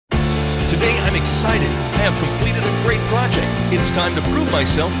Today I'm excited. I have completed a great project. It's time to prove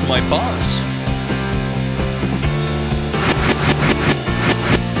myself to my boss.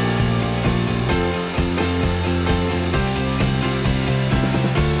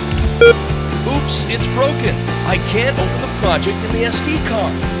 Oops, it's broken. I can't open the project in the SD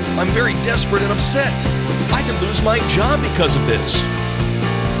card. I'm very desperate and upset. I could lose my job because of this.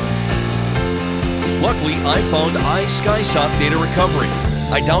 Luckily, I found iSkysoft Data Recovery.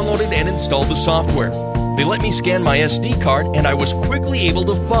 I downloaded and installed the software. They let me scan my SD card, and I was quickly able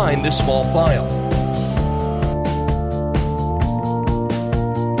to find this small file.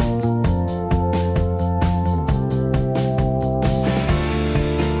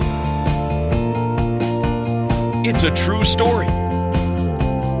 It's a true story.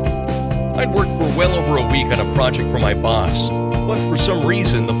 I'd worked for well over a week on a project for my boss, but for some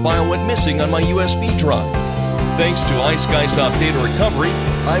reason the file went missing on my USB drive. Thanks to iSkysoft Data Recovery,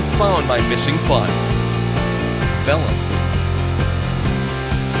 I've found my missing file. Vellum.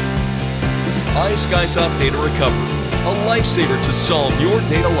 iSkysoft Data Recovery, a lifesaver to solve your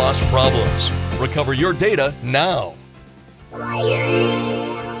data loss problems. Recover your data now.